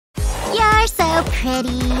so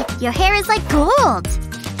pretty. Your hair is like gold.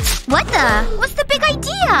 What the? What's the big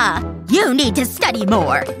idea? You need to study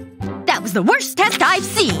more. That was the worst test I've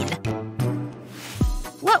seen.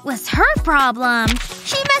 What was her problem?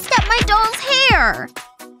 She messed up my doll's hair.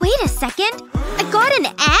 Wait a second. I got an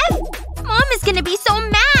F? Mom is gonna be so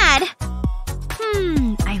mad.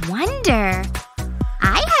 I wonder…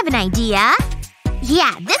 I have an idea.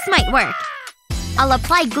 Yeah, this might work. I'll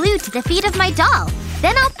apply glue to the feet of my doll.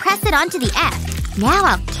 Then I'll press it onto the F. Now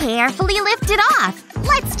I'll carefully lift it off.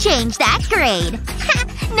 Let's change that grade.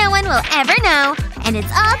 No one will ever know. And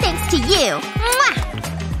it's all thanks to you. Mwah!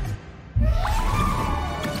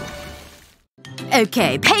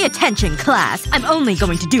 Okay, pay attention, class. I'm only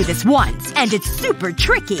going to do this once. And it's super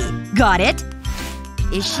tricky. Got it?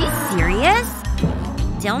 Is she serious?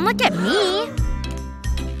 Don't look at me.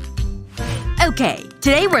 Okay,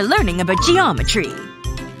 today we're learning about geometry.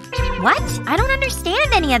 What? I don't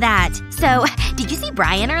understand any of that. So, did you see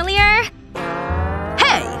Brian earlier?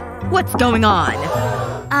 Hey! What's going on?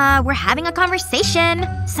 We're having a conversation.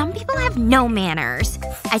 Some people have no manners.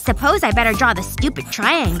 I suppose I better draw the stupid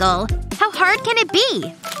triangle. How hard can it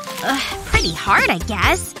be? Pretty hard, I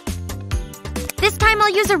guess. This time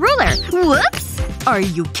I'll use a ruler. Whoops! Are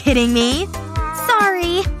you kidding me?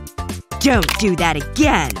 Sorry. Don't do that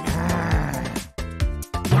again.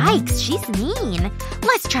 Yikes, she's mean.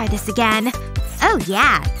 Let's try this again. Oh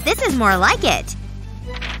yeah, this is more like it.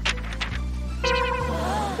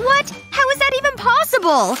 What? How is that even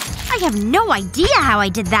possible? I have no idea how I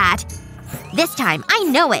did that. This time, I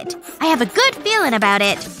know it. I have a good feeling about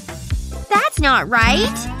it. That's not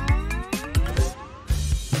right.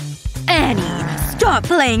 Annie, stop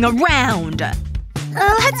playing around!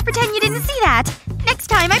 Let's pretend you didn't see that. Next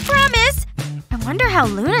time, I promise. I wonder how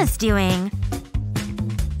Luna's doing.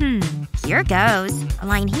 Here goes. A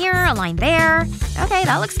line here, a line there. Okay,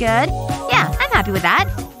 that looks good. Yeah, I'm happy with that.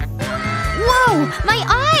 Whoa! My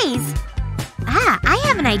eyes! Ah, I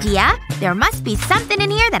have an idea. There must be something in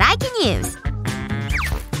here that I can use.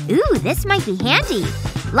 Ooh, this might be handy.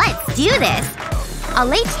 Let's do this. I'll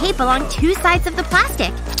lay tape along two sides of the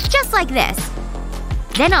plastic. Just like this.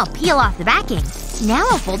 Then I'll peel off the backing. Now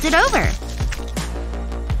I'll fold it over.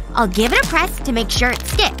 I'll give it a press to make sure it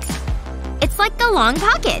sticks. It's like a long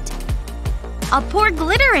pocket. I'll pour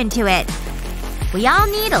glitter into it. We all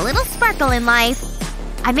need a little sparkle in life.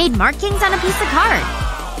 I made markings on a piece of card.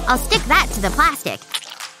 I'll stick that to the plastic.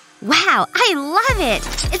 Wow, I love it!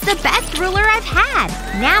 It's the best ruler I've had.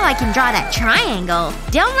 Now I can draw that triangle.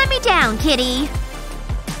 Don't let me down, kitty.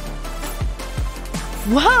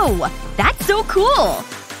 Whoa! That's so cool!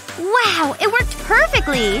 Wow, it worked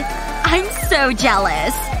perfectly! I'm so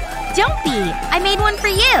jealous. Don't be. I made one for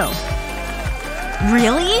you.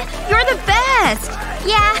 Really? You're the best!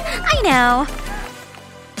 Yeah, I know.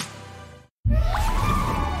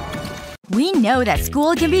 We know that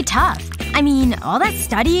school can be tough. I mean, all that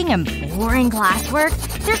studying and boring classwork,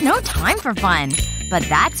 there's no time for fun. But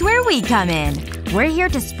that's where we come in. We're here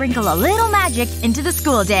to sprinkle a little magic into the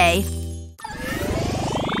school day.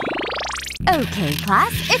 Okay,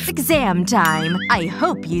 class, it's exam time. I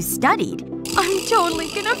hope you studied. I'm totally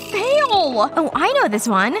gonna fail! Oh, I know this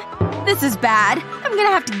one. This is bad. I'm gonna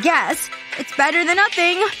have to guess. It's better than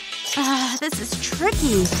nothing. This is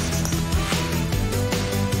tricky.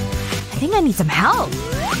 I think I need some help.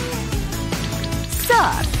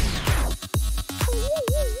 Suck.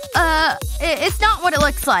 It's not what it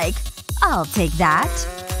looks like. I'll take that.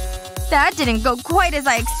 That didn't go quite as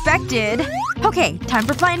I expected. Okay, time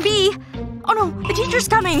for plan B. Oh no, the teacher's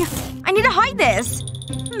coming! I need to hide this.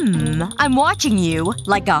 I'm watching you.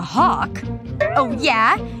 Like a hawk. Oh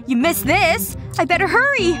yeah? You missed this. I better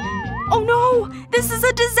hurry. Oh no! This is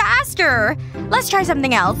a disaster! Let's try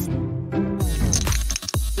something else.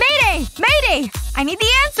 Mayday! Mayday! I need the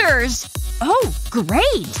answers! Oh,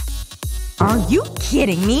 great! Are you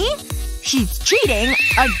kidding me? She's cheating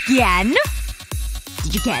again?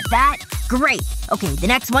 Did you get that? Great. Okay, the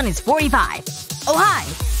next one is 45. Oh hi.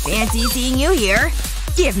 Fancy seeing you here.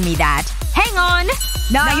 Give me that. Hang on.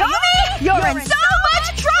 Naomi! You're in so much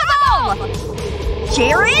trouble!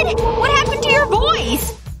 Jared? What happened to your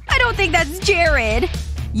voice? I don't think that's Jared.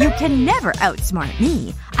 You can never outsmart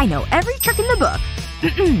me. I know every trick in the book.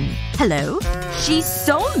 Hello? She's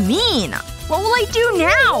so mean. What will I do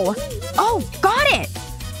now? Oh, got it!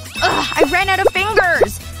 Ugh, I ran out of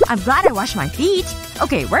fingers! I'm glad I washed my feet.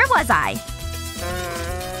 Okay, where was I?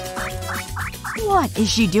 What is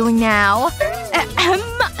she doing now?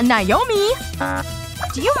 Naomi?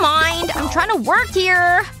 Do you mind? I'm trying to work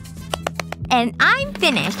here. And I'm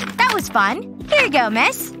finished. That was fun. Here you go,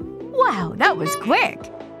 miss. Wow, that was quick.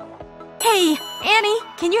 Hey, Annie,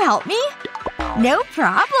 can you help me? No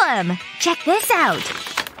problem. Check this out.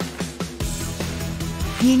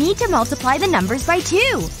 You need to multiply the numbers by 2.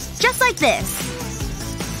 Just like this.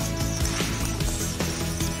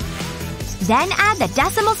 Then add the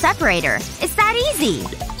decimal separator. It's that easy.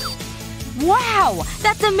 Wow!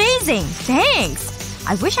 That's amazing! Thanks!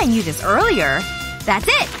 I wish I knew this earlier. That's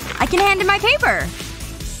it! I can hand in my paper.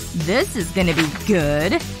 This is gonna be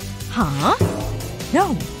good. Huh?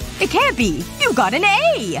 No. It can't be! You got an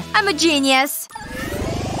A! I'm a genius.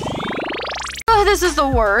 Oh, this is the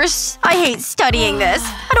worst. I hate studying this.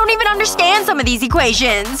 I don't even understand some of these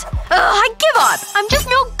equations. I give up! I'm just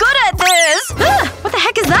no good at this! What the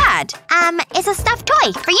heck is that? It's a stuffed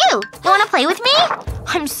toy for you. You wanna play with me?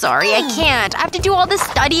 I'm sorry, I can't. I have to do all this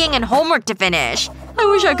studying and homework to finish. I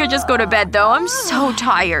wish I could just go to bed though. I'm so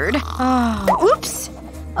tired. Oh, oops.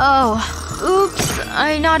 Oh. Oops.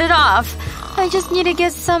 I nodded off. I just need to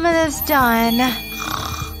get some of this done.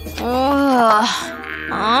 Ugh.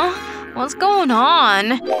 Huh? What's going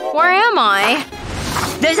on? Where am I?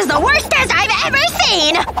 This is the worst test I've ever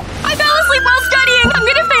seen! I fell asleep while studying! I'm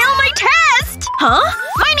gonna fail my test! Huh?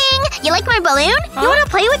 Morning! You like my balloon? You wanna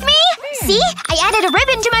play with me? See? I added a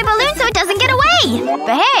ribbon to my balloon so it doesn't get away!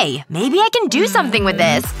 But hey, maybe I can do something with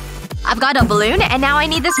this. I've got a balloon and now I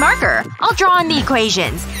need this marker. I'll draw on the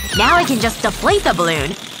equations. Now I can just deflate the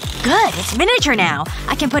balloon. Good, it's miniature now.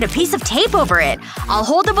 I can put a piece of tape over it. I'll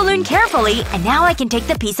hold the balloon carefully, and now I can take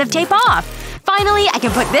the piece of tape off. Finally, I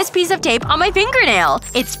can put this piece of tape on my fingernail.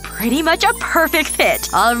 It's pretty much a perfect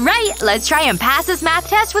fit. Alright, let's try and pass this math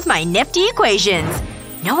test with my nifty equations.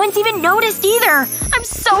 No one's even noticed either. I'm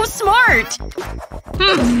so smart.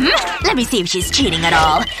 Let me see if she's cheating at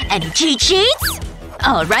all. Any cheat sheets?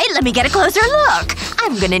 Alright, let me get a closer look.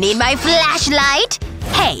 I'm gonna need my flashlight.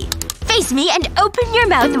 Hey. Face me and open your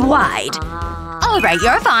mouth wide. Alright,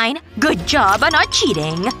 you're fine. Good job on not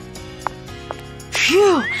cheating.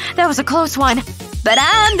 Phew. That was a close one. But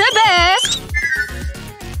I'm the best!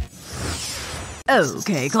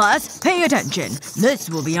 Okay, class. Pay attention. This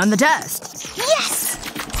will be on the test. Yes!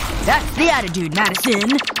 That's the attitude,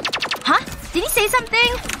 Madison. Huh? Did he say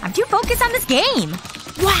something? I'm too focused on this game.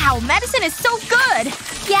 Wow, Madison is so good!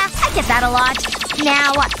 Yeah, I get that a lot.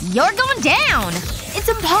 Now, you're going down! It's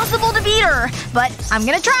impossible to beat her, but I'm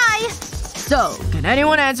gonna try. So, can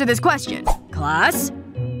anyone answer this question? Class?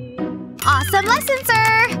 Awesome lesson,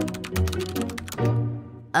 sir!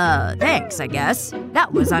 Thanks, I guess.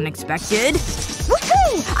 That was unexpected.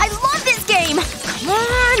 Woohoo! I love this game! Come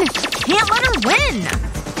on! Can't let her win!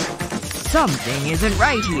 Something isn't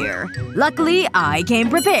right here. Luckily, I came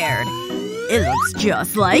prepared. It looks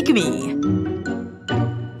just like me.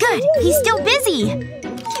 Good! He's still busy!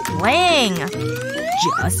 Keep playing.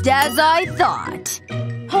 Just as I thought.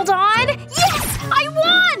 Hold on! Yes! I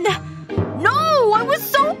won! No! I was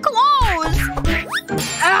so close!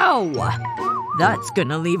 Ow! That's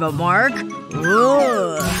gonna leave a mark.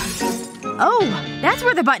 Ugh. Oh, that's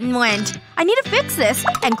where the button went. I need to fix this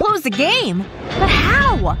and close the game. But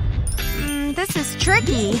how? This is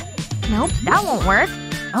tricky. Nope, that won't work.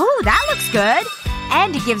 Oh, that looks good.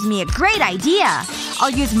 And it gives me a great idea. I'll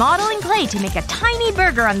use modeling clay to make a tiny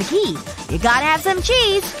burger on the key. You gotta have some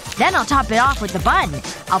cheese. Then I'll top it off with the bun.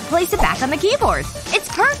 I'll place it back on the keyboard. It's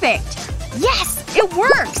perfect! Yes! It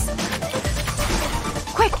works!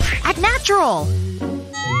 Quick! Act natural!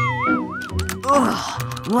 Ugh.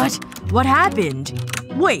 What happened?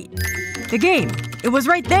 Wait. The game. It was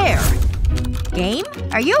right there. Game?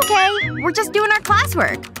 Are you okay? We're just doing our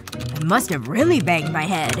classwork. I must have really banged my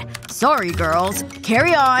head. Sorry, girls.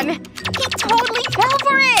 Carry on. He totally fell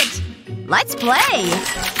for it! Let's play!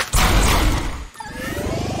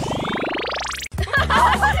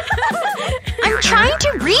 I'm trying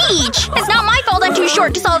to reach! It's not my fault I'm too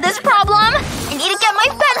short to solve this problem! I need to get my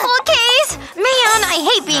pencil case! Man, I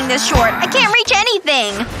hate being this short. I can't reach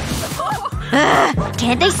anything!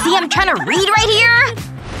 Can't they see I'm trying to read right here?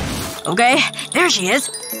 Okay, there she is.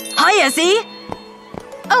 Hi, Essie!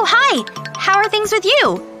 Oh, hi! How are things with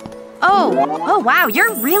you? Oh wow,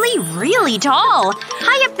 you're really, really tall.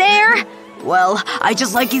 Hi up there! Well, I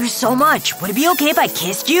just like you so much. Would it be okay if I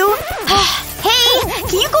kissed you? Hey!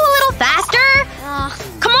 Can you go a little faster?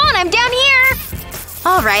 Come on, I'm down here!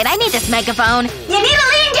 Alright, I need this megaphone. You need to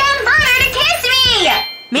lean down further to kiss me!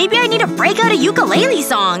 Maybe I need to break out a ukulele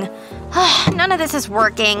song. None of this is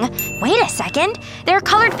working. Wait a second. There are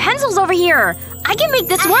colored pencils over here. I can make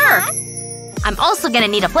this work. I'm also gonna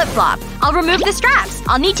need a flip-flop. I'll remove the straps.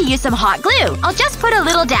 I'll need to use some hot glue. I'll just put a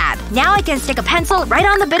little dab. Now I can stick a pencil right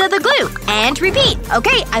on the bit of the glue. And repeat.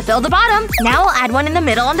 Okay, I filled the bottom. Now I'll add one in the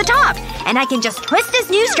middle on the top. And I can just twist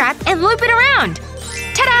this new strap and loop it around.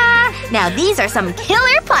 Ta-da! Now these are some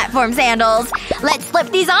killer platform sandals. Let's slip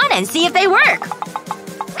these on and see if they work.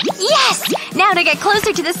 Yes! Now to get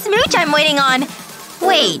closer to the smooch I'm waiting on.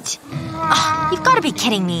 Wait. You've gotta be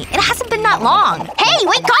kidding me. It hasn't been that long. Hey,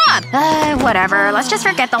 wake up! Whatever. Let's just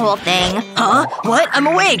forget the whole thing. Huh? What? I'm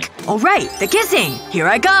awake. Alright, the kissing. Here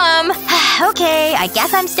I come. Okay, I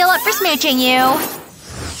guess I'm still up for smooching you.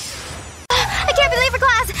 I can't be late for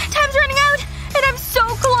class! Time's running out! And I'm so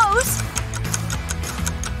close!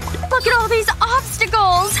 Look at all these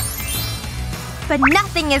obstacles! But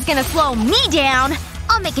nothing is gonna slow me down!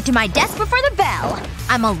 I'll make it to my desk before the bell.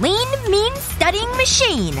 I'm a lean, mean studying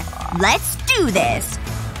machine. Let's do this.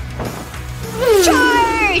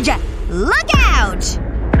 Charge! Look out!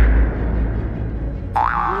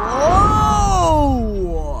 Whoa!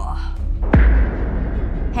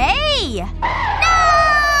 Hey!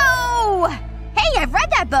 No! Hey, I've read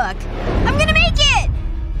that book! I'm gonna make it!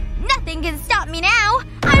 Nothing can stop me now!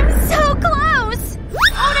 I'm so close!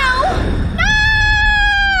 Oh no! No!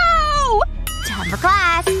 Time for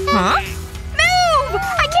class. Huh? Move!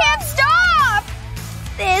 I can't stop!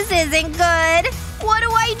 This isn't good. What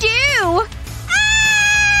do I do?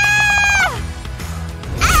 Ah!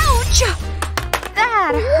 Ouch!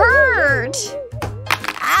 That hurt.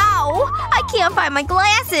 Ow! I can't find my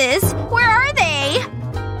glasses. Where are they?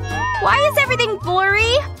 Why is everything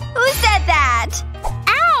blurry? Who said that?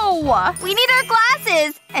 Ow! We need our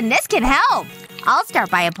glasses! And this can help. I'll start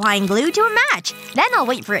by applying glue to a match. Then I'll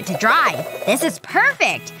wait for it to dry. This is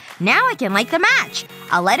perfect! Now I can light the match.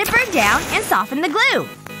 I'll let it burn down and soften the glue.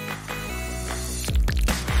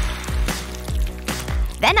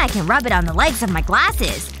 Then I can rub it on the legs of my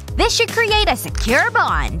glasses. This should create a secure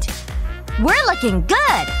bond. We're looking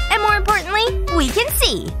good! And more importantly, we can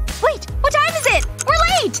see. Wait! What time is it? We're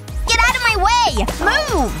late! Get out of my way!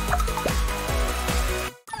 Move!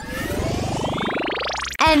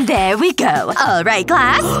 And there we go. Alright,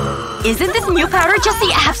 class. Isn't this new powder just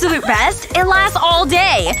the absolute best? It lasts all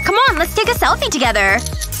day. Come on, let's take a selfie together.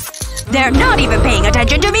 They're not even paying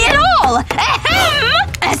attention to me at all!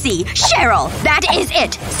 Ahem! Essie, Cheryl, that is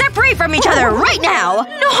it! Separate from each other right now!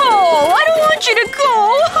 No! I don't want you to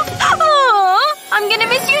go! Aww, I'm gonna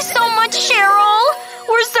miss you so much, Cheryl!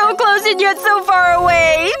 We're so close and yet so far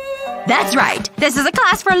away! That's right. This is a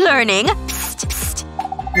class for learning. Psst, psst.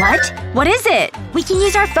 What? What is it? We can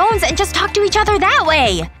use our phones and just talk to each other that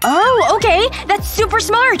way. Oh, okay. That's super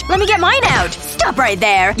smart. Let me get mine out. Stop right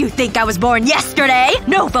there. You think I was born yesterday?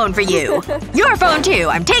 No phone for you. Your phone too.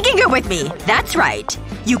 I'm taking it with me. That's right.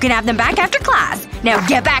 You can have them back after class. Now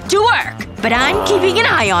get back to work. But I'm keeping an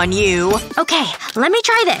eye on you. Okay, let me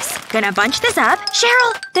try this. Gonna bunch this up.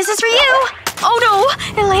 Cheryl, this is for you. Oh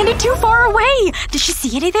no! It landed too far away! Did she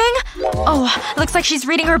see anything? Oh, looks like she's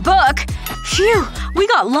reading her book. Phew, we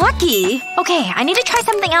got lucky. Okay, I need to try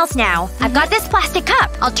something else now. I've got this plastic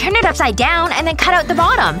cup. I'll turn it upside down and then cut out the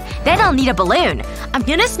bottom. Then I'll need a balloon. I'm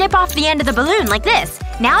gonna snip off the end of the balloon like this.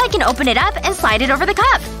 Now I can open it up and slide it over the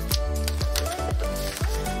cup.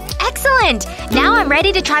 Excellent! Now I'm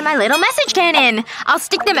ready to try my little message cannon. I'll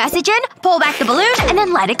stick the message in, pull back the balloon, and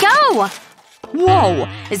then let it go. Whoa.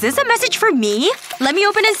 Is this a message for me? Let me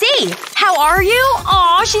open and see. How are you?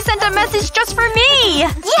 Aw, she sent a message just for me!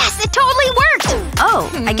 Yes! It totally worked! Oh,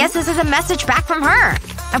 I guess this is a message back from her.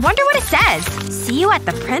 I wonder what it says. See you at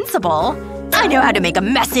the principal. I know how to make a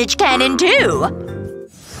message cannon, too!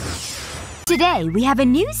 Today, we have a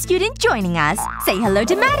new student joining us. Say hello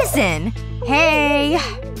to Madison. Hey.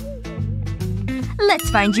 Let's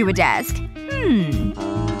find you a desk.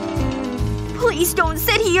 Please don't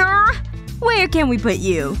sit here. Where can we put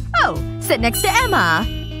you? Oh, sit next to Emma.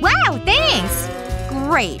 Wow, thanks!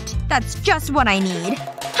 Great. That's just what I need.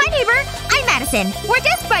 Hi, neighbor. I'm Madison. We're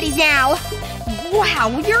desk buddies now. Wow,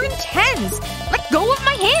 you're intense. Let go of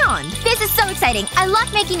my hand. This is so exciting. I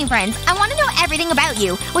love making new friends. I want to know everything about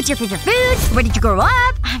you. What's your favorite food? Where did you grow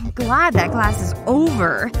up? I'm glad that class is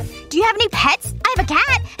over. Do you have any pets? I have a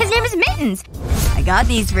cat. His name is Mittens. I got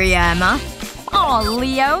these for you, Emma. Aw,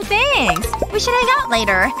 Leo. Thanks. We should hang out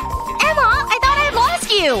later. Emma, I thought I had lost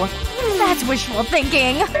you! That's wishful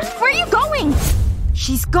thinking. Where are you going?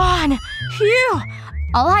 She's gone. Phew.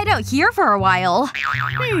 I'll hide out here for a while.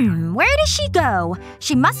 Where does she go?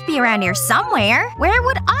 She must be around here somewhere. Where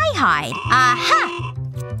would I hide? Aha!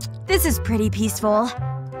 This is pretty peaceful.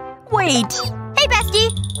 Wait. Hey,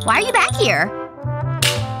 bestie! Why are you back here?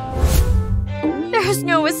 There's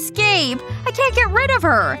no escape. I can't get rid of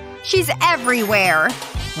her. She's everywhere.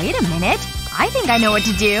 Wait a minute. I think I know what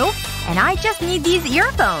to do. And I just need these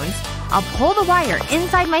earphones. I'll pull the wire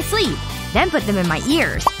inside my sleeve. Then put them in my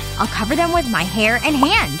ears. I'll cover them with my hair and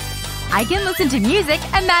hands. I can listen to music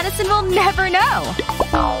and Madison will never know.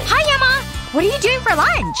 Hi, Emma! What are you doing for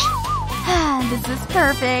lunch? This is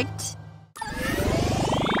perfect.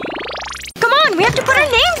 Come on, we have to put our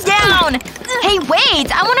names down! Hey,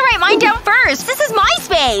 wait! I want to write mine down first! This is my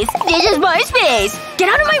space! This is my space! Get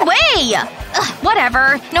out of my way! Ugh,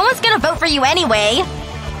 whatever. No one's gonna vote for you anyway.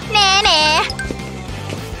 Nah.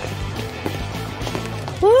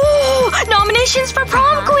 Ooh! Nominations for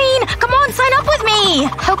prom queen! Come on, sign up with me!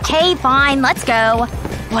 Okay, fine. Let's go.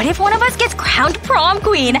 What if one of us gets crowned prom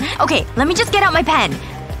queen? Okay, let me just get out my pen.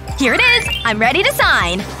 Here it is. I'm ready to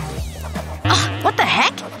sign. Ugh, what the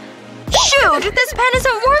heck? Shoot! This pen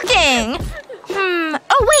isn't working!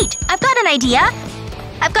 Oh wait! I've got an idea!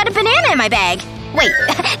 I've got a banana in my bag. Wait,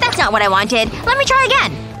 that's not what I wanted. Let me try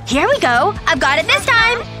again. Here we go. I've got it this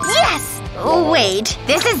time! Yes! Oh, wait.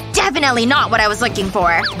 This is definitely not what I was looking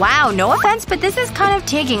for. Wow, no offense, but this is kind of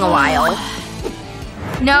taking a while.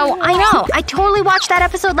 No, I know. I totally watched that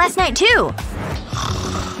episode last night, too.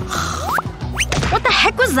 What the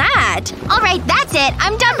heck was that? Alright, that's it.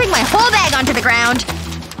 I'm dumping my whole bag onto the ground.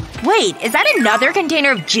 Wait, is that another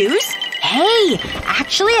container of juice? Hey!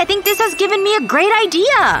 Actually, I think this has given me a great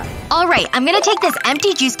idea! Alright, I'm gonna take this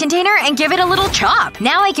empty juice container and give it a little chop.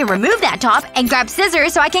 Now I can remove that top and grab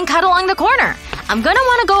scissors so I can cut along the corner. I'm gonna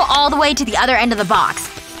want to go all the way to the other end of the box.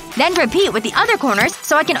 Then repeat with the other corners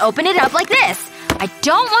so I can open it up like this. I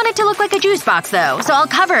don't want it to look like a juice box though, so I'll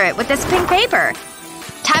cover it with this pink paper.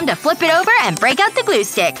 Time to flip it over and break out the glue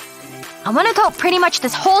stick. I want to coat pretty much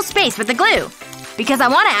this whole space with the glue. Because I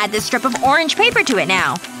want to add this strip of orange paper to it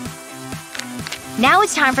now. Now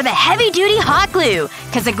it's time for the heavy-duty hot glue,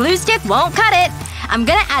 cause the glue stick won't cut it. I'm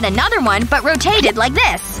gonna add another one, but rotate it like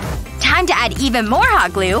this. Time to add even more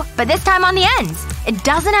hot glue, but this time on the ends. It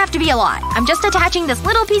doesn't have to be a lot. I'm just attaching this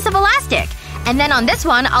little piece of elastic. And then on this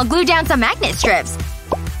one, I'll glue down some magnet strips.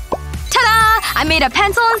 Ta-da! I made a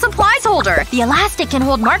pencil and supplies holder. The elastic can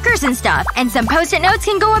hold markers and stuff, and some post-it notes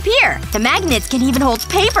can go up here. The magnets can even hold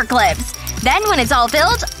paper clips. Then when it's all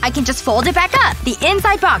filled, I can just fold it back up. The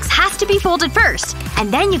inside box has to be folded first.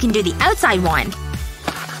 And then you can do the outside one.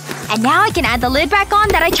 And now I can add the lid back on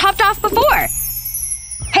that I chopped off before.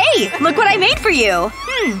 Hey! Look what I made for you!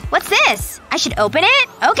 What's this? I should open it?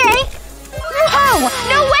 Okay. Whoa!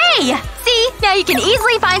 No way! See? Now you can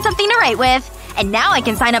easily find something to write with. And now I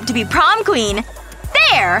can sign up to be prom queen.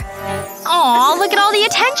 There! Aw, look at all the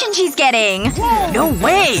attention she's getting. No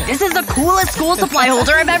way! This is the coolest school supply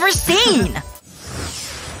holder I've ever seen!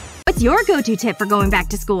 What's your go-to tip for going back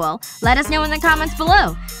to school? Let us know in the comments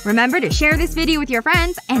below. Remember to share this video with your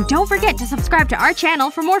friends, and don't forget to subscribe to our channel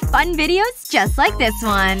for more fun videos just like this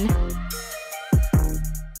one.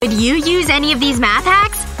 Did you use any of these math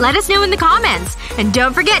hacks? Let us know in the comments. And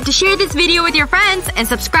don't forget to share this video with your friends and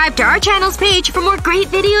subscribe to our channel's page for more great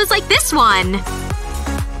videos like this one.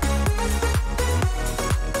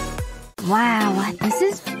 Wow, this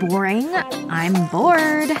is boring. I'm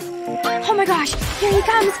bored. Oh my gosh, here he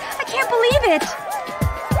comes! I can't believe it!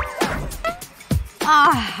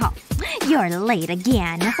 Ah, you're late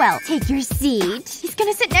again. Well, take your seat. He's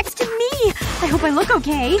gonna sit next to me. I hope I look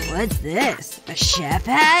okay. What's this? A chef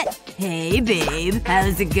hat? Hey, babe.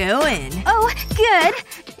 How's it going? Oh, good.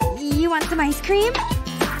 You want some ice cream?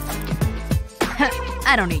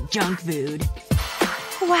 I don't eat junk food.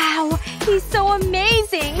 Wow, he's so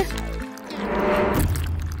amazing!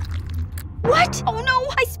 What? Oh no!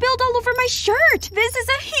 I spilled all over my shirt! This is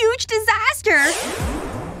a huge disaster!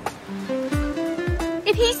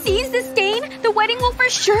 If he sees the stain, the wedding will for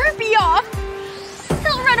sure be off!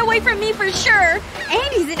 He'll run away from me for sure!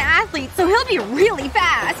 And he's an athlete, so he'll be really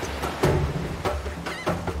fast!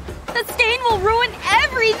 The stain will ruin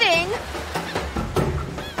everything!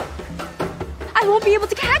 I won't be able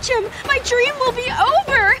to catch him! My dream will be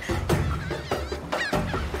over!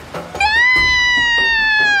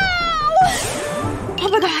 Oh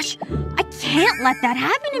my gosh! I can't let that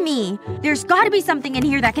happen to me! There's gotta be something in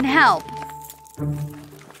here that can help.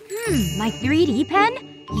 My 3D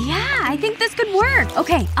pen? Yeah, I think this could work.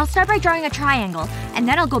 Okay, I'll start by drawing a triangle. And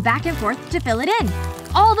then I'll go back and forth to fill it in.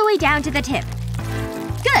 All the way down to the tip.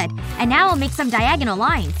 Good. And now I'll make some diagonal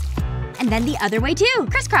lines. And then the other way too.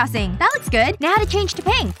 Crisscrossing. That looks good. Now to change to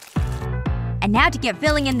pink. And now to get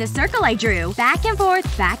filling in this circle I drew. Back and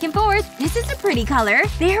forth, back and forth. This is a pretty color.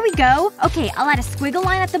 There we go. Okay, I'll add a squiggle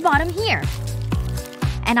line at the bottom here.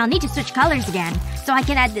 And I'll need to switch colors again. So I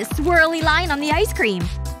can add this swirly line on the ice cream.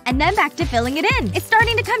 And then back to filling it in. It's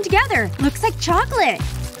starting to come together. Looks like chocolate.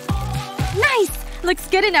 Nice! Looks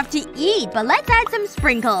good enough to eat, but let's add some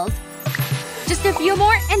sprinkles. Just a few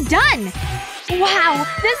more and done! Wow,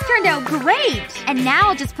 this turned out great! And now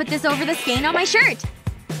I'll just put this over the stain on my shirt.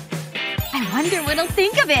 I wonder what he'll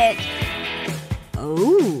think of it.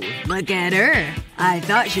 Oh, look at her. I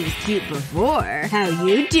thought she was cute before. How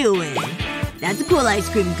you doing? That's a cool ice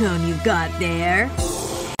cream cone you got there.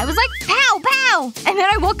 I was like, pow, pow! And then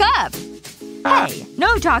I woke up. Hey,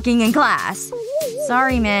 no talking in class.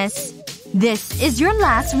 Sorry, miss. This is your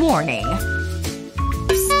last warning.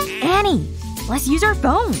 Psst, Annie. Let's use our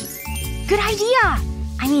phones. Good idea.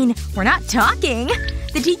 I mean, we're not talking.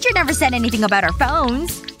 The teacher never said anything about our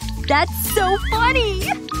phones. That's so funny!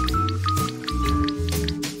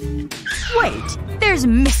 Wait. There's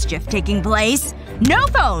mischief taking place. No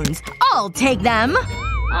phones! I'll take them!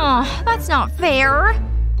 Oh, that's not fair.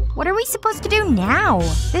 What are we supposed to do now?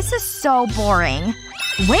 This is so boring.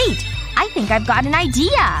 Wait! I think I've got an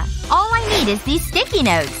idea! All I need is these sticky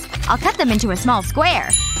notes. I'll cut them into a small square.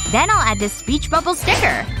 Then I'll add this speech bubble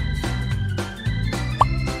sticker.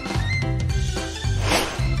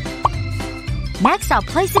 Next, I'll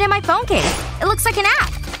place it in my phone case. It looks like an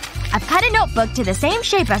app. I've cut a notebook to the same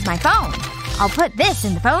shape as my phone. I'll put this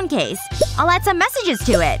in the phone case. I'll add some messages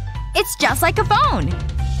to it. It's just like a phone.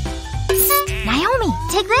 Psst, Naomi,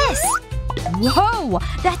 take this. Whoa!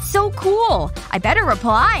 That's so cool. I better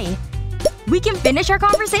reply. We can finish our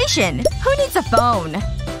conversation. Who needs a phone?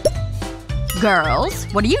 Girls,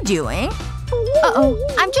 what are you doing?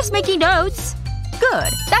 Uh-oh. I'm just making notes.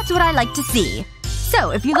 Good. That's what I like to see.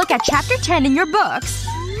 So, if you look at chapter 10 in your books…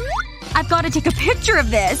 I've gotta take a picture of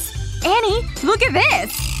this. Annie, look at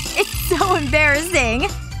this. It's so embarrassing.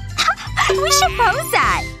 We should post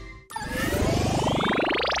that.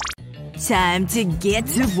 Time to get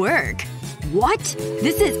to work. What?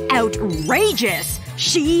 This is outrageous!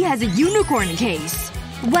 She has a unicorn case.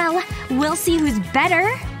 Well, we'll see who's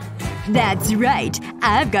better. That's right.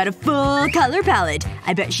 I've got a full color palette.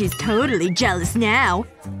 I bet she's totally jealous now.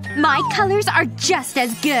 My colors are just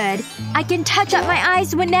as good. I can touch up my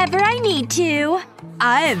eyes whenever I need to.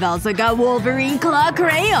 I've also got Wolverine claw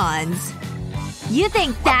crayons. You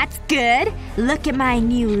think that's good? Look at my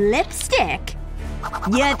new lipstick.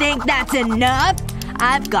 You think that's enough?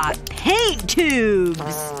 I've got paint tubes.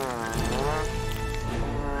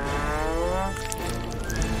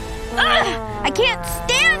 Ugh! I can't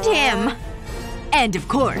stand him! And of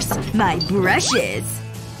course, my brushes.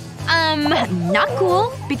 Not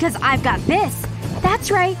cool. Because I've got this. That's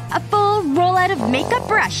right. A full rollout of makeup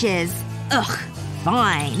brushes. Ugh.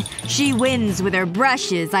 Fine. She wins with her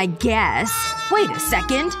brushes, I guess. Wait a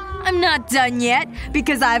second. I'm not done yet,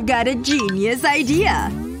 because I've got a genius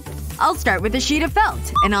idea. I'll start with a sheet of felt,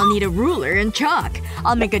 and I'll need a ruler and chalk.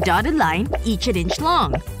 I'll make a dotted line, each an inch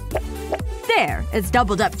long. There. It's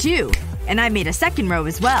doubled up too. And I made a second row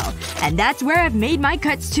as well. And that's where I've made my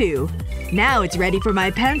cuts too. Now it's ready for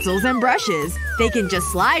my pencils and brushes. They can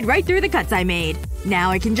just slide right through the cuts I made.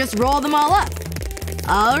 Now I can just roll them all up.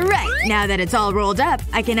 Alright, now that it's all rolled up,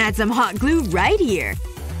 I can add some hot glue right here.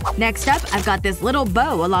 Next up, I've got this little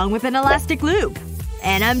bow along with an elastic loop.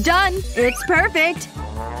 And I'm done! It's perfect!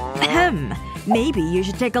 Ahem. Maybe you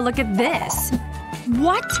should take a look at this.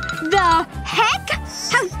 What the heck?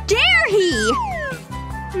 How dare he!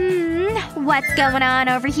 What's going on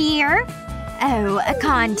over here? Oh, a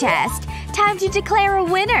contest. Time to declare a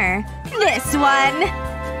winner. This one!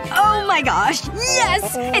 Oh my gosh!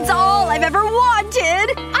 Yes! It's all I've ever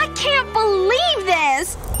wanted! I can't believe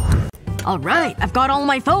this! Alright, I've got all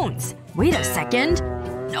my phones. Wait a second.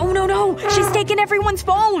 No. She's taken everyone's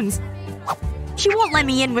phones! She won't let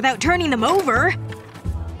me in without turning them over.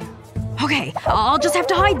 Okay, I'll just have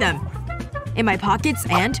to hide them. In my pockets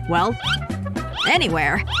and, well,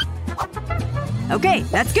 anywhere. Okay,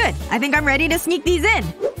 that's good. I think I'm ready to sneak these in.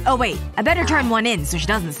 Oh wait, I better turn one in so she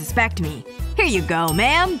doesn't suspect me. Here you go,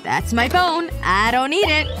 ma'am. That's my phone. I don't need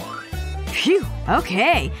it. Phew.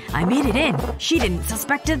 Okay. I made it in. She didn't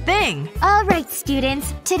suspect a thing. Alright,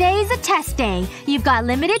 students. Today is a test day. You've got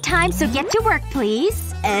limited time, so get to work,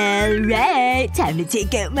 please. Alright. Time to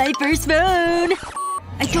take out my first phone.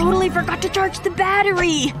 I totally forgot to charge the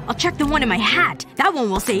battery. I'll check the one in my hat. That one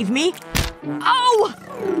will save me. Oh!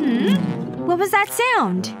 What was that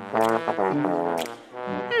sound?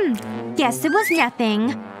 Guess it was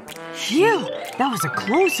nothing. Phew. That was a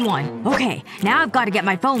close one. Okay, now I've got to get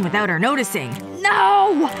my phone without her noticing.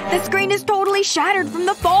 No! The screen is totally shattered from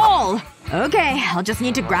the fall! Okay, I'll just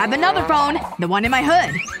need to grab another phone. The one in my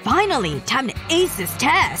hood. Finally! Time to ace this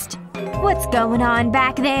test. What's going on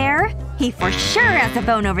back there? He for sure has a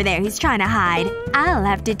phone over there he's trying to hide. I'll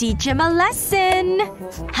have to teach him a lesson.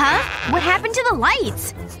 Huh? What happened to the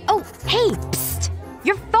lights? Oh, hey, psst.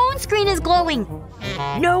 Your phone screen is glowing.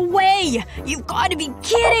 No way! You've gotta be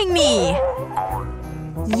kidding me!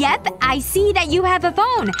 Yep, I see that you have a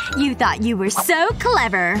phone. You thought you were so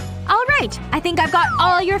clever. Alright, I think I've got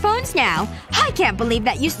all your phones now. I can't believe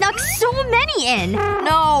that you snuck so many in.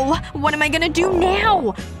 No! What am I gonna do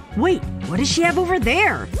now? Wait, what does she have over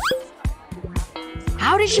there?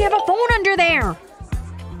 How does she have a phone under there?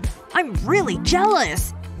 I'm really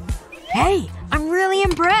jealous. Hey, I'm really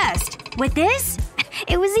impressed. With this?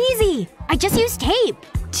 It was easy. I just used tape.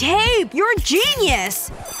 Tape! You're a genius!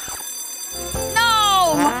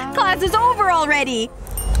 No! Class is over already!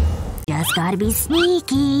 Just gotta be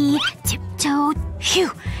sneaky. Tiptoe.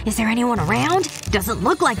 Phew. Is there anyone around? Doesn't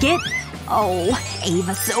look like it. Oh,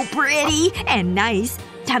 Ava's so pretty. And nice.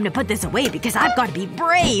 Time to put this away because I've gotta be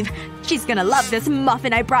brave. She's gonna love this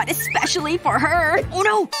muffin I brought especially for her. Oh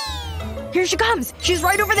no! Here she comes! She's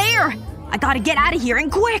right over there! I gotta get out of here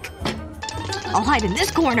and quick! I'll hide in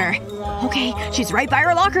this corner. Okay, she's right by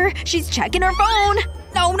her locker. She's checking her phone.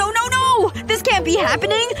 No, no, no, no! This can't be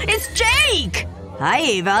happening! It's Jake! Hi,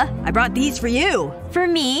 Ava. I brought these for you. For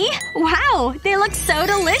me? Wow, they look so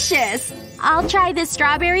delicious. I'll try this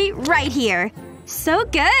strawberry right here. So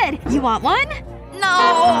good. You want one?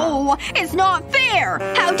 No! It's not fair!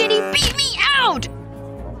 How did he beat me out?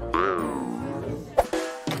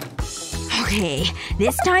 Okay,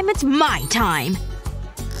 this time it's my time.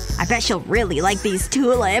 I bet she'll really like these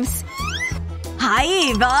tulips. Hi,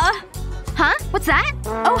 Ava! Huh? What's that?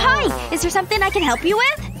 Oh, hi! Is there something I can help you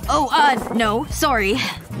with? Oh, no. Sorry.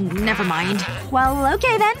 Never mind. Well,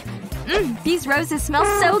 okay then. These roses smell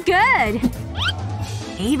so good.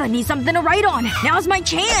 Ava needs something to write on. Now's my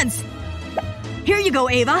chance! Here you go,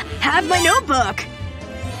 Ava. Have my notebook.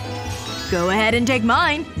 Go ahead and take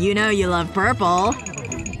mine. You know you love purple.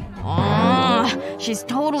 Oh, she's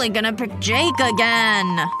totally gonna pick Jake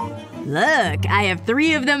again. Look, I have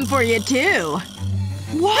 3 of them for you too.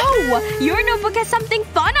 Whoa! Your notebook has something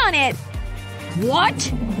fun on it!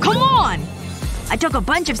 What? Come on! I took a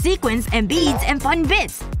bunch of sequins and beads and fun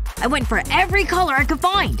bits. I went for every color I could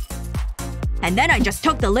find. And then I just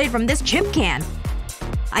took the lid from this chip can.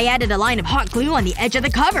 I added a line of hot glue on the edge of the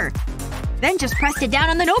cover. Then just pressed it down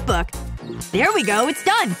on the notebook. There we go, it's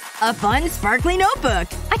done! A fun, sparkly notebook!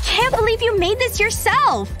 I can't believe you made this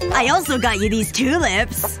yourself! I also got you these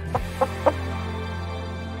tulips.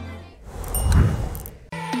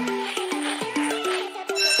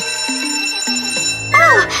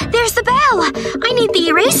 Oh! There's the bell! I need the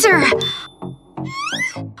eraser!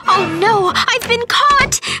 Oh no! I've been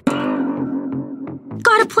caught!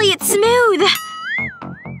 Gotta play it smooth.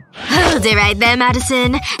 Hold it right there,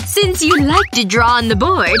 Madison. Since you like to draw on the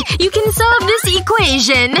board, you can solve this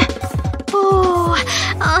equation. Oh,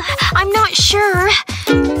 I'm not sure.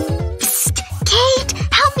 Psst! Kate!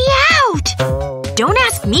 Help me out! Don't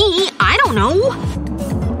ask me. I don't know.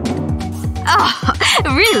 Oh,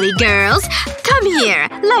 really, girls? Come here.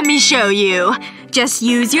 Let me show you. Just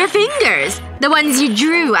use your fingers. The ones you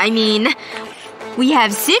drew, I mean. We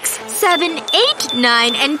have 6, 7, 8,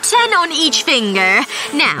 9, and 10 on each finger.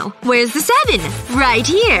 Now, where's the 7? Right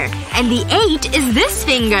here. And the 8 is this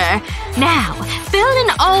finger. Now, fill in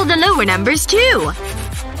all the lower numbers too.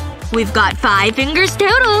 We've got 5 fingers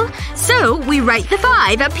total. So, we write the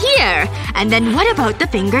 5 up here. And then what about the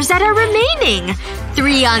fingers that are remaining?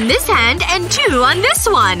 3 on this hand and 2 on this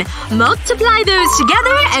one. Multiply those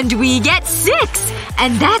together and we get 6.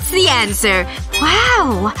 And that's the answer.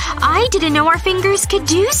 Wow! I didn't know our fingers could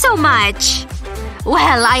do so much.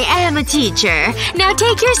 Well, I am a teacher. Now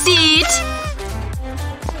take your seat.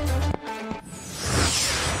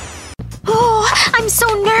 Oh, I'm so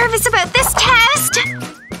nervous about this test!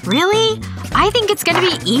 Really? I think it's gonna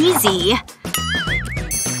be easy.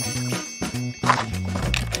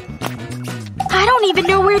 I don't even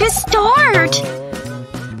know where to start.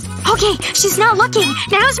 Okay, she's not looking.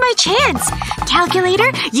 Now's my chance.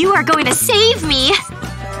 Calculator, you are going to save me.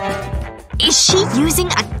 Is she using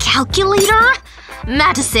a calculator?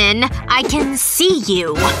 Madison, I can see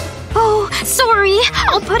you. Oh, sorry.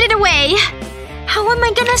 I'll put it away. How am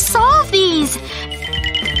I gonna solve these?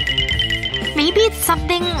 Maybe it's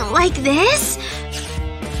something like this?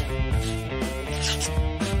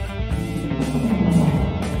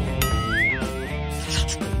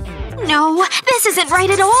 No, this isn't right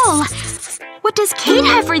at all. What does Kate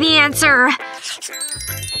have for the answer?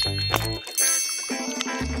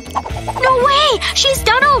 No way! She's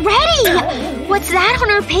done already! What's that on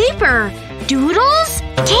her paper? Doodles?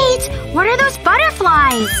 Kate, what are those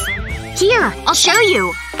butterflies? Here, I'll show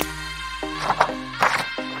you.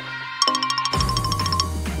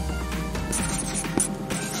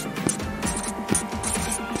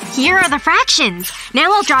 Here are the fractions.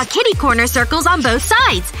 Now I'll draw kitty corner circles on both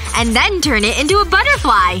sides. And then turn it into a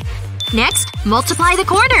butterfly. Next, multiply the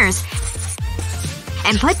corners.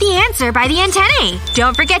 And put the answer by the antennae.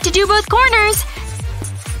 Don't forget to do both corners.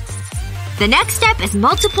 The next step is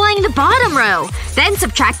multiplying the bottom row. Then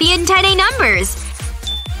subtract the antennae numbers.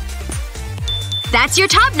 That's your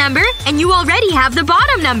top number, and you already have the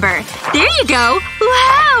bottom number. There you go!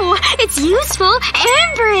 Wow! It's useful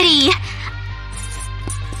and pretty!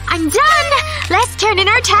 I'm done! Let's turn in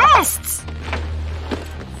our tests!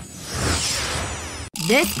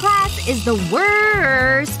 This class is the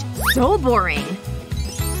worst. So boring.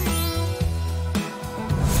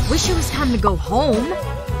 Wish it was time to go home.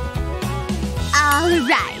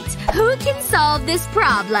 Alright. Who can solve this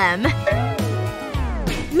problem?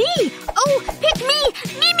 Me! Oh, pick me!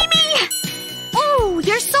 Me! Oh,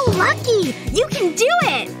 you're so lucky! You can do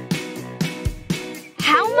it!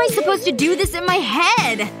 How am I supposed to do this in my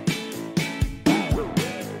head?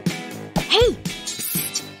 Hey!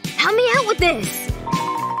 Psst. Help me out with this!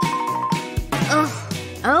 Ugh.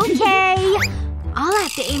 Okay. I'll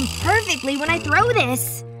have to aim perfectly when I throw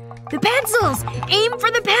this. The pencils! Aim for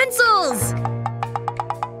the pencils!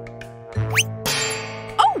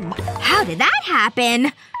 Oh! How did that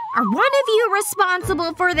happen? Are one of you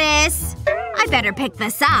responsible for this? I better pick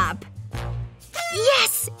this up.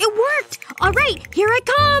 Yes! It worked! Alright, here I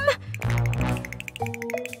come!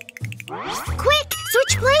 Quick!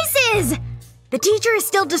 Switch places! The teacher is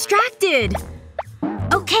still distracted.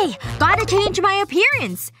 Okay, gotta change my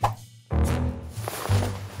appearance.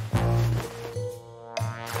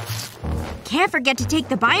 Can't forget to take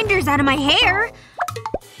the binders out of my hair.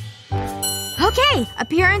 Okay,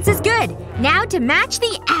 appearance is good. Now to match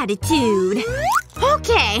the attitude.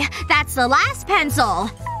 Okay, that's the last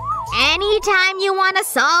pencil. Anytime you want to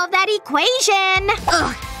solve that equation.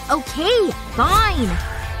 Ugh. Okay, fine.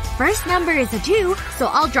 First number is a 2, so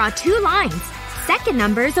I'll draw 2 lines. Second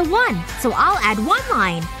number is a 1, so I'll add 1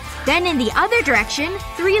 line. Then in the other direction,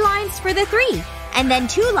 3 lines for the 3. And then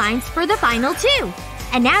 2 lines for the final 2.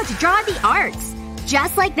 And now to draw the arcs.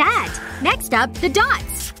 Just like that. Next up, the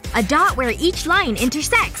dots. A dot where each line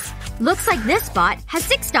intersects. Looks like this spot has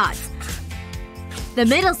 6 dots. The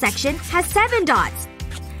middle section has 7 dots.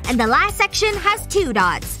 And the last section has 2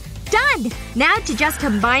 dots. Done! Now to just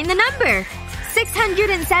combine the number.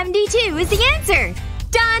 672 is the answer.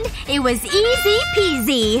 Done! It was easy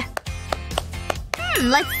peasy.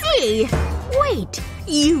 Let's see. Wait.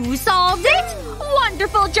 You solved it?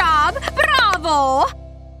 Wonderful job! Bravo!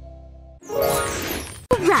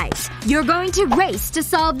 Right. You're going to race to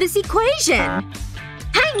solve this equation.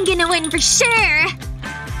 I'm gonna win for sure.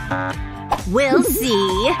 We'll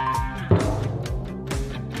see.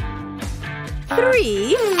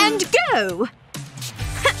 3 and go!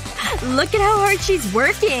 Look at how hard she's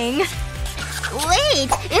working. Wait,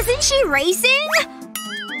 isn't she racing?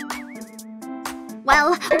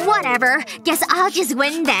 Well, whatever. Guess I'll just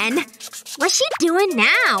win then. What's she doing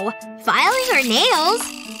now? Filing her nails?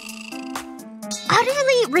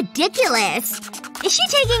 Utterly ridiculous. Is she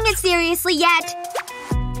taking it seriously yet?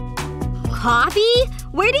 Coffee?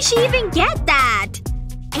 Where did she even get that?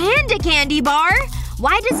 And a candy bar?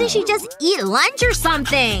 Why doesn't she just eat lunch or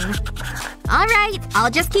something? Alright,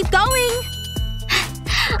 I'll just keep going.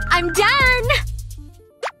 I'm done!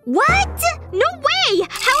 What? No way!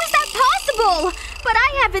 How is that possible? But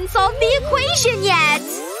I haven't solved the equation yet!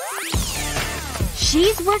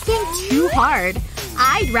 She's working too hard.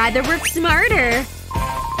 I'd rather work smarter.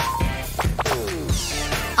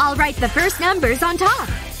 I'll write the first numbers on top.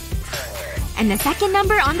 And the second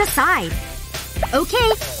number on the side.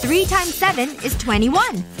 Okay, 3 times 7 is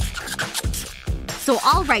 21. So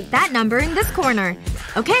I'll write that number in this corner.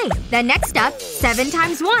 Okay, then next up, 7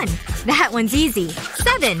 times 1. That one's easy.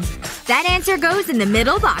 7. That answer goes in the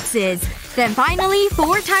middle boxes. Then finally,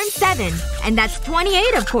 4 times 7. And that's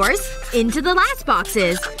 28, of course, into the last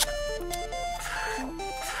boxes.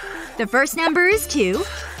 The first number is 2.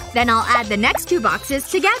 Then I'll add the next 2 boxes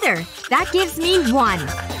together. That gives me 1.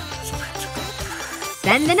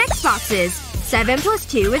 Then the next boxes. 7 plus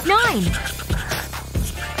 2 is 9.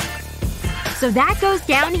 So that goes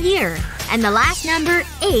down here. And the last number,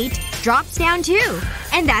 8, drops down too.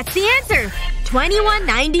 And that's the answer.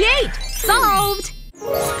 2198. Solved!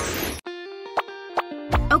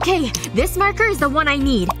 Okay, this marker is the one I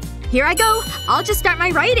need. Here I go. I'll just start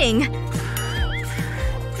my writing.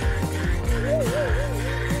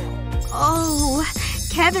 Oh,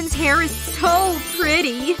 Kevin's hair is so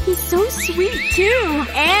pretty. He's so sweet, too.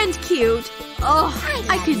 And cute. Oh,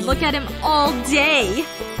 I could look at him all day.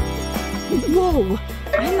 Whoa.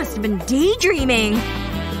 I must have been daydreaming.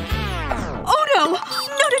 Oh no!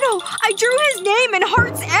 No. I drew his name in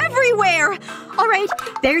hearts everywhere! Alright,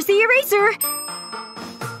 there's the eraser.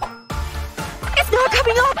 It's not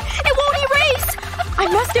coming up! It won't erase! I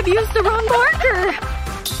must have used the wrong marker!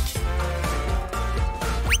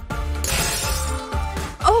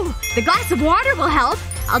 Oh, the glass of water will help.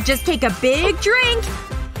 I'll just take a big drink.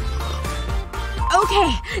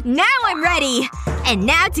 Okay, now I'm ready. And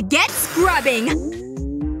now to get scrubbing.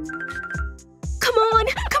 Come on!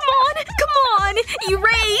 Come on! Come on!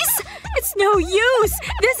 Erase! It's no use!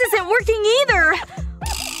 This isn't working either!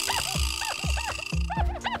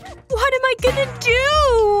 What am I gonna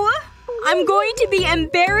do? I'm going to be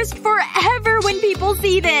embarrassed forever when people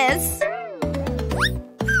see this.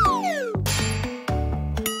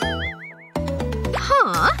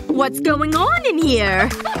 Huh? What's going on in here?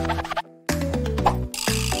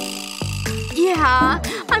 Yeah,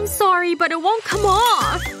 I'm sorry, but it won't come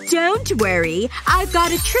off. Don't worry. I've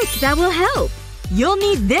got a trick that will help. You'll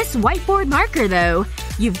need this whiteboard marker, though.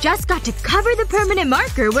 You've just got to cover the permanent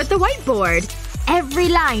marker with the whiteboard. Every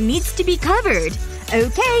line needs to be covered.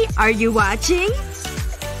 Okay, are you watching?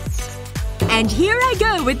 And here I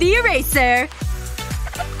go with the eraser.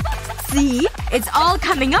 See? It's all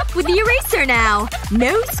coming up with the eraser now.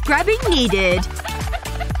 No scrubbing needed.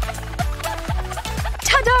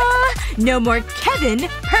 Ta-da! No more Kevin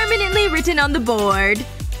permanently written on the board.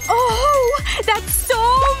 Oh! That's so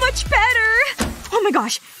much better! Oh my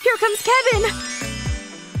gosh. Here comes Kevin.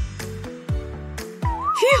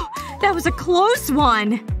 Phew. That was a close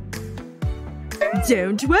one.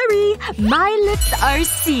 Don't worry. My lips are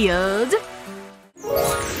sealed.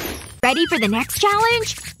 Ready for the next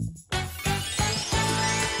challenge?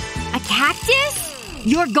 A cactus?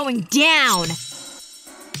 You're going down.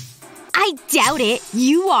 I doubt it.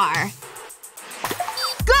 You are.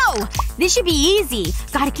 Go! This should be easy.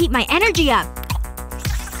 Gotta keep my energy up.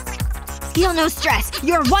 Feel no stress.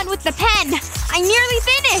 You're one with the pen. I nearly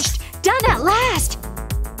finished. Done at last.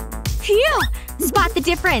 Phew. Spot the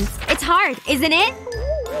difference. It's hard, isn't it?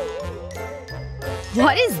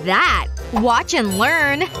 What is that? Watch and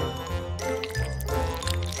learn.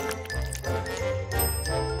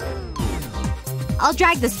 I'll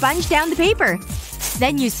drag the sponge down the paper.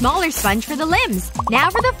 Then use smaller sponge for the limbs. Now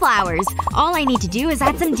for the flowers. All I need to do is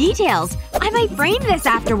add some details. I might frame this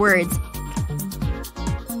afterwards.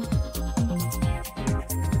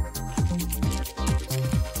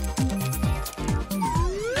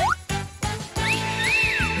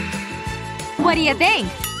 What do you think?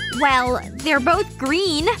 Well, they're both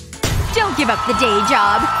green. Don't give up the day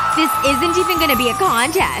job. This isn't even gonna be a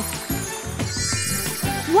contest.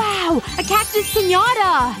 Wow! A cactus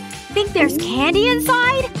piñata! Think there's candy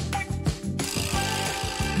inside?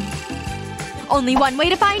 Only one way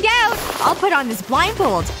to find out. I'll put on this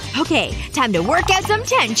blindfold. Okay, time to work out some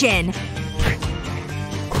tension.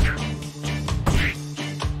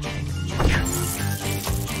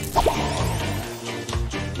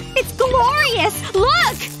 It's glorious!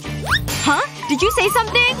 Look! Huh? Did you say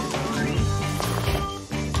something?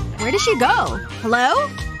 Where did she go? Hello?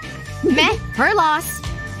 Meh. Her loss.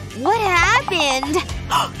 What happened?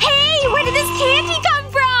 Hey! Where did this candy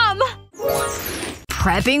come from?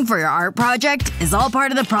 Prepping for your art project is all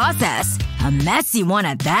part of the process. A messy one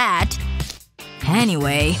at that.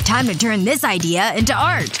 Anyway, time to turn this idea into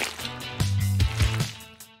art.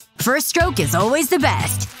 First stroke is always the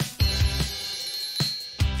best.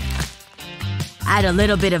 Add a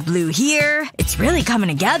little bit of blue here. It's really coming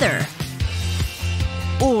together.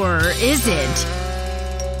 Or is it?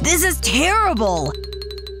 This is terrible!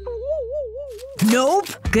 Nope.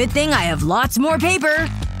 Good thing I have lots more paper.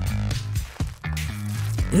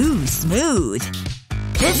 Ooh, smooth.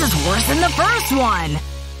 This is worse than the first one.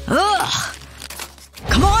 Ugh.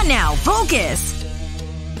 Come on now, focus!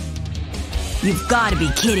 You've gotta be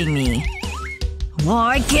kidding me.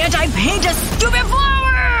 Why can't I paint a stupid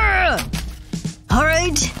flower?!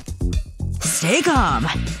 Alright. Stay calm.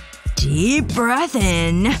 Deep breath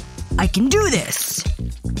in. I can do this.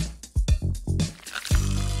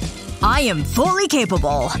 I am fully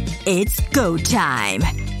capable. It's go time.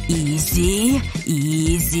 Easy.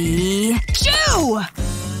 Easy. Shoo!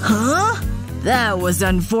 Huh? That was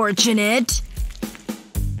unfortunate.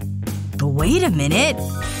 But wait a minute.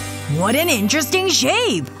 What an interesting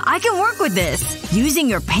shape! I can work with this. Using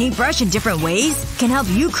your paintbrush in different ways can help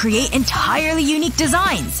you create entirely unique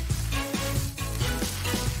designs.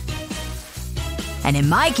 And in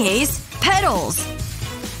my case, petals.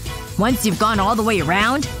 Once you've gone all the way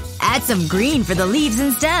around, add some green for the leaves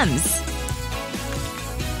and stems.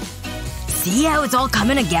 See how it's all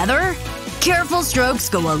coming together? Careful strokes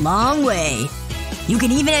go a long way. You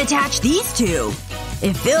can even attach these two.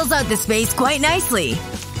 It fills out the space quite nicely.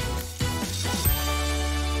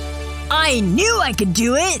 I knew I could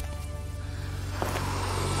do it!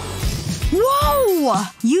 Whoa!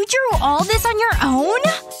 You drew all this on your own?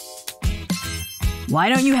 Why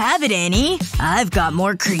don't you have it, Annie? I've got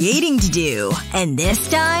more creating to do. And this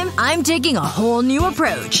time, I'm taking a whole new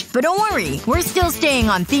approach. But don't worry, we're still staying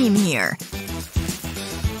on theme here.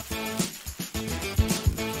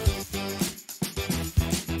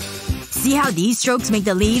 See how these strokes make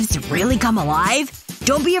the leaves really come alive?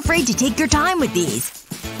 Don't be afraid to take your time with these.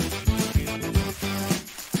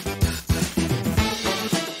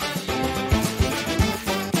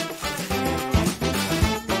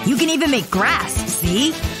 You can even make grass,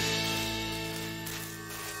 see?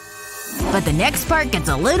 But the next part gets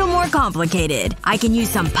a little more complicated. I can use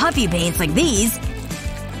some puffy paints like these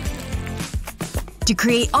to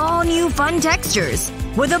create all new fun textures.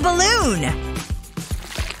 With a balloon!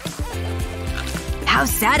 How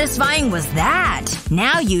satisfying was that?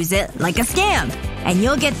 Now use it like a stamp. And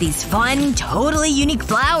you'll get these fun, totally unique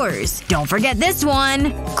flowers. Don't forget this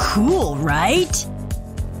one. Cool, right?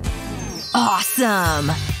 Awesome!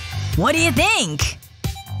 What do you think?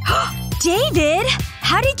 David!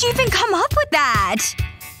 How did you even come up with that?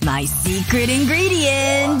 My secret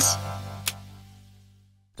ingredient!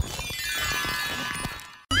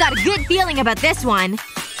 Got a good feeling about this one.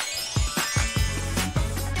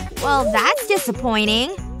 Well, that's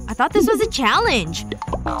disappointing. I thought this was a challenge.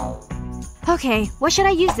 Okay, what should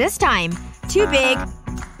I use this time? Too big.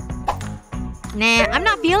 Nah, I'm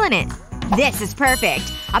not feeling it. This is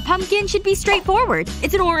perfect. A pumpkin should be straightforward.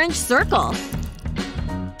 It's an orange circle.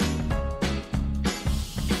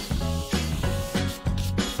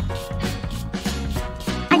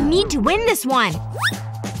 I need to win this one.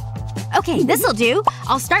 Okay, this'll do.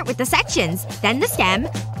 I'll start with the sections, then the stem.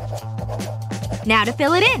 Now to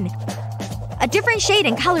fill it in. A different shade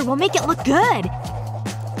and color will make it look good.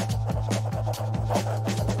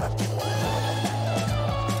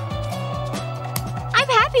 I'm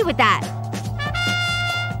happy with that.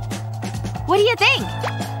 What do you think?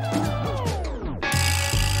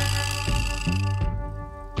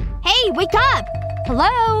 Hey, wake up!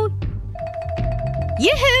 Hello?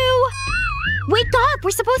 Yoo-hoo! Wake up!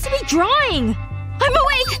 We're supposed to be drawing! I'm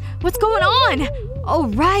awake! What's going on? Oh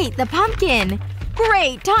right, the pumpkin.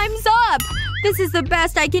 Great, time's up! This is the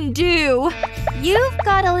best I can do. You've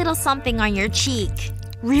got a little something on your cheek.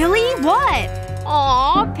 Really? What?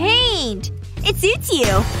 Aw, paint. It suits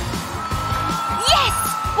you. Yes!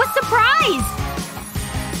 What surprise!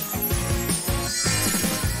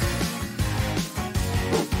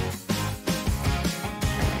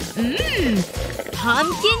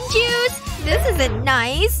 Pumpkin juice? This isn't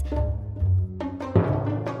nice.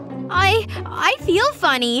 I feel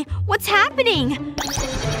funny. What's happening?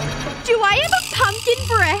 Do I have a pumpkin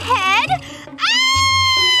for a head?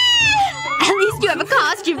 Ah! At least you have a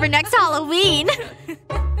costume for next Halloween.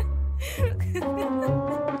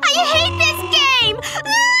 I hate this game!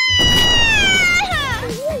 Ah!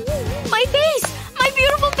 My face! My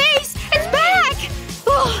beautiful face! It's back!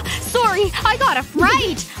 Oh, sorry. I got a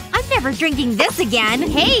fright. I'm never drinking this again.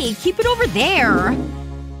 Hey, keep it over there.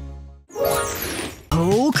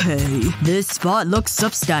 Okay, this spot looks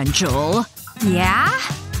substantial. Yeah?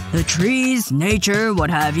 The trees, nature, what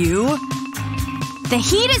have you. The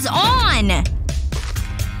heat is on!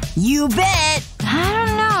 You bet! I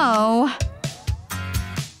don't know.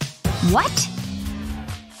 What?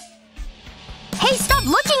 Hey, stop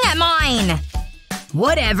looking at mine!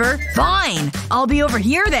 Whatever. Fine. I'll be over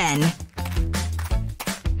here then.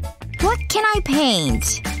 What can I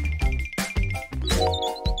paint?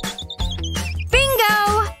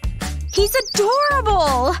 Bingo! He's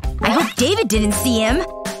adorable! I hope David didn't see him.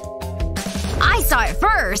 I saw it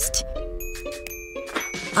first.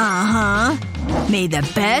 Uh-huh. May the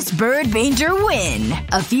best bird painter win.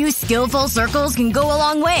 A few skillful circles can go a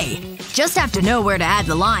long way. Just have to know where to add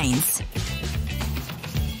the lines.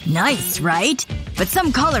 Nice, right? But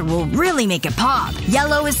some color will really make it pop.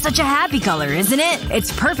 Yellow is such a happy color, isn't it?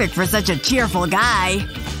 It's perfect for such a cheerful guy.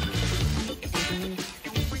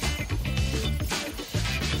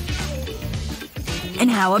 And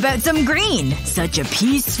how about some green? Such a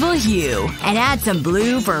peaceful hue. And add some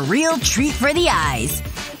blue for a real treat for the eyes.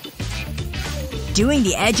 Doing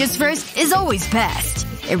the edges first is always best.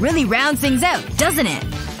 It really rounds things out, doesn't it?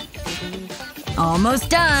 Almost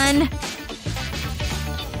done.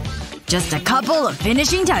 Just a couple of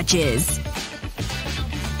finishing touches.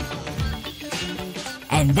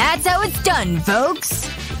 And that's how it's done, folks.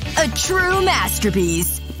 A true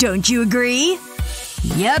masterpiece. Don't you agree?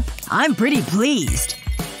 Yep, I'm pretty pleased.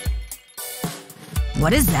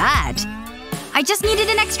 What is that? I just needed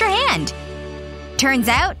an extra hand. Turns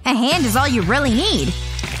out, a hand is all you really need.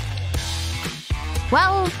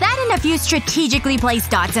 Well, that and a few strategically placed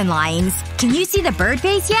dots and lines. Can you see the bird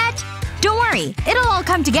face yet? Don't worry. It'll all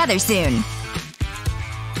come together soon.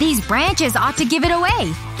 These branches ought to give it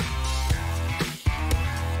away.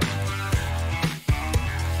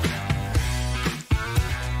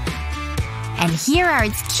 And here are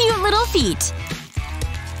its cute little feet.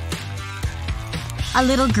 A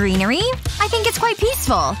little greenery? I think it's quite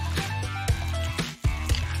peaceful.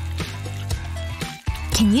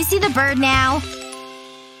 Can you see the bird now?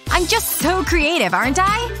 I'm just so creative, aren't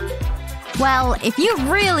I? Well, if you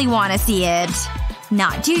really want to see it.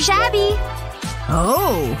 Not too shabby.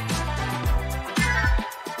 Oh.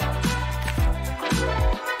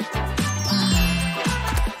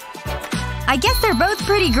 I guess they're both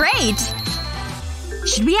pretty great.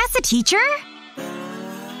 Should we ask the teacher?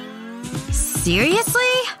 Seriously?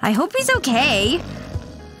 I hope he's okay.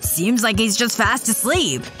 Seems like he's just fast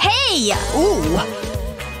asleep. Hey! Ooh.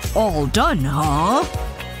 All done, huh?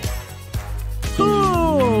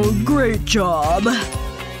 Oh, great job.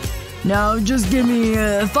 Now just give me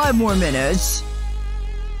 5 more minutes.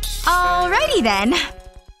 Alrighty then.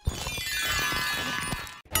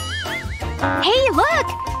 Hey, look!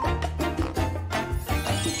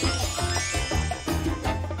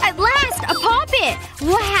 At last! A poppet!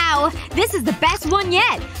 Wow! This is the best one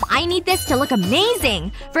yet! I need this to look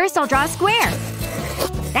amazing! First I'll draw a square.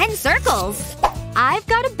 Then circles. I've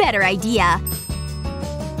got a better idea.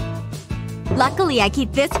 Luckily I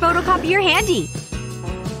keep this photocopier handy.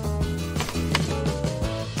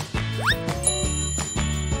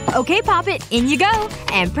 Okay, Poppet, in you go.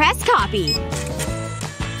 And press copy.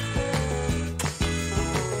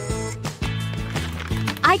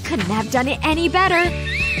 I couldn't have done it any better.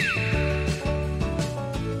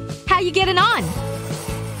 How you getting on?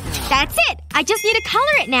 That's it! I just need to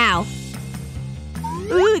color it now.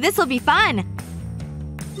 Ooh, this'll be fun.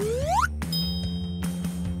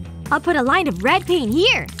 I'll put a line of red paint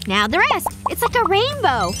here. Now the rest. It's like a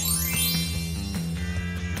rainbow.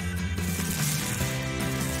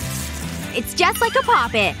 It's just like a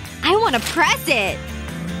poppet. I want to press it.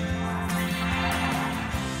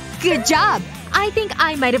 Good job. I think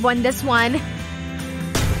I might have won this one. No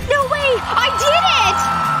way! I did it!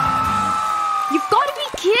 You've got to be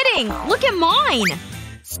kidding! Look at mine!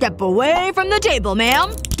 Step away from the table,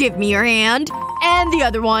 ma'am. Give me your hand. And the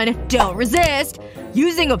other one. Don't resist.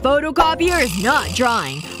 Using a photocopier is not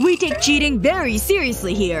drawing. We take cheating very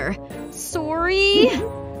seriously here. Sorry?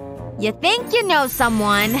 You think you know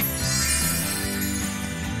someone.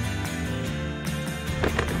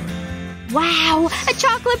 Wow! A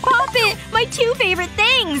chocolate poppet! My 2 favorite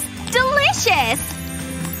things! Delicious!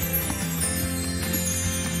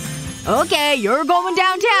 Okay, you're going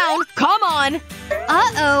downtown. Come on.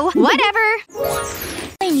 Uh-oh. Whatever.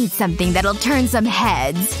 I need something that'll turn some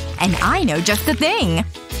heads. And I know just the thing.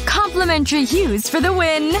 Complimentary hues for the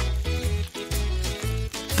win.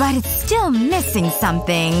 But it's still missing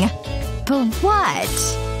something. But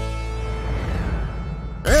what?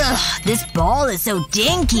 Ugh, this ball is so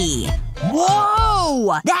dinky.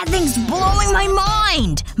 Whoa! That thing's blowing my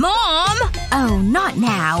mind! Mom! Oh, not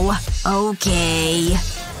now. Okay.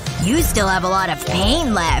 You still have a lot of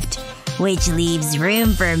paint left. Which leaves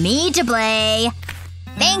room for me to play.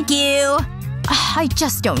 Thank you. I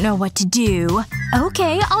just don't know what to do.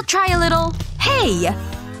 Okay, I'll try a little… Hey!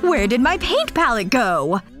 Where did my paint palette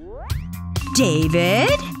go?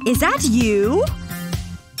 David? Is that you?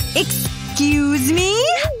 Excuse me?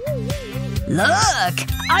 Look!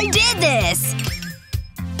 I did this!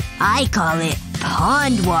 I call it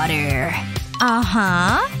pond water.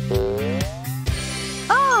 Uh-huh.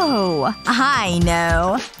 Oh, I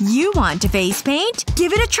know. You want to face paint?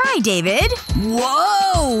 Give it a try, David.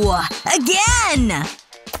 Whoa! Again!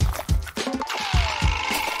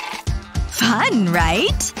 Fun,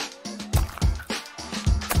 right?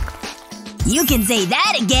 You can say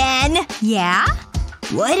that again! Yeah?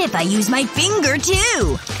 What if I use my finger,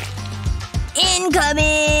 too?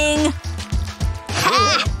 Incoming!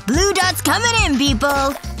 Ha! Blue dot's coming in,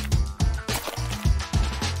 people!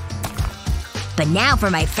 But now for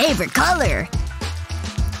my favorite color.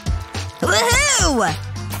 Woohoo!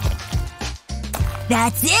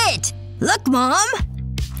 That's it! Look, Mom!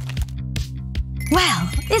 Wow,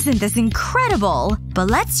 isn't this incredible? But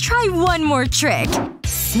let's try one more trick.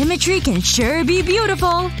 Symmetry can sure be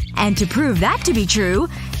beautiful. And to prove that to be true,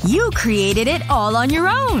 you created it all on your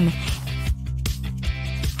own.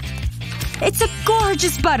 It's a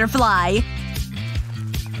gorgeous butterfly.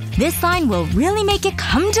 This line will really make it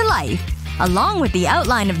come to life. Along with the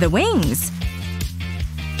outline of the wings.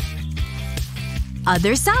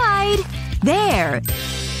 Other side. There.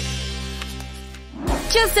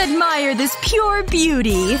 Just admire this pure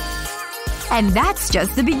beauty. And that's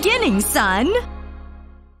just the beginning, son.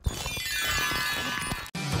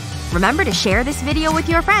 Remember to share this video with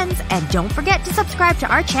your friends and don't forget to subscribe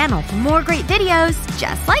to our channel for more great videos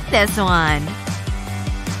just like this one.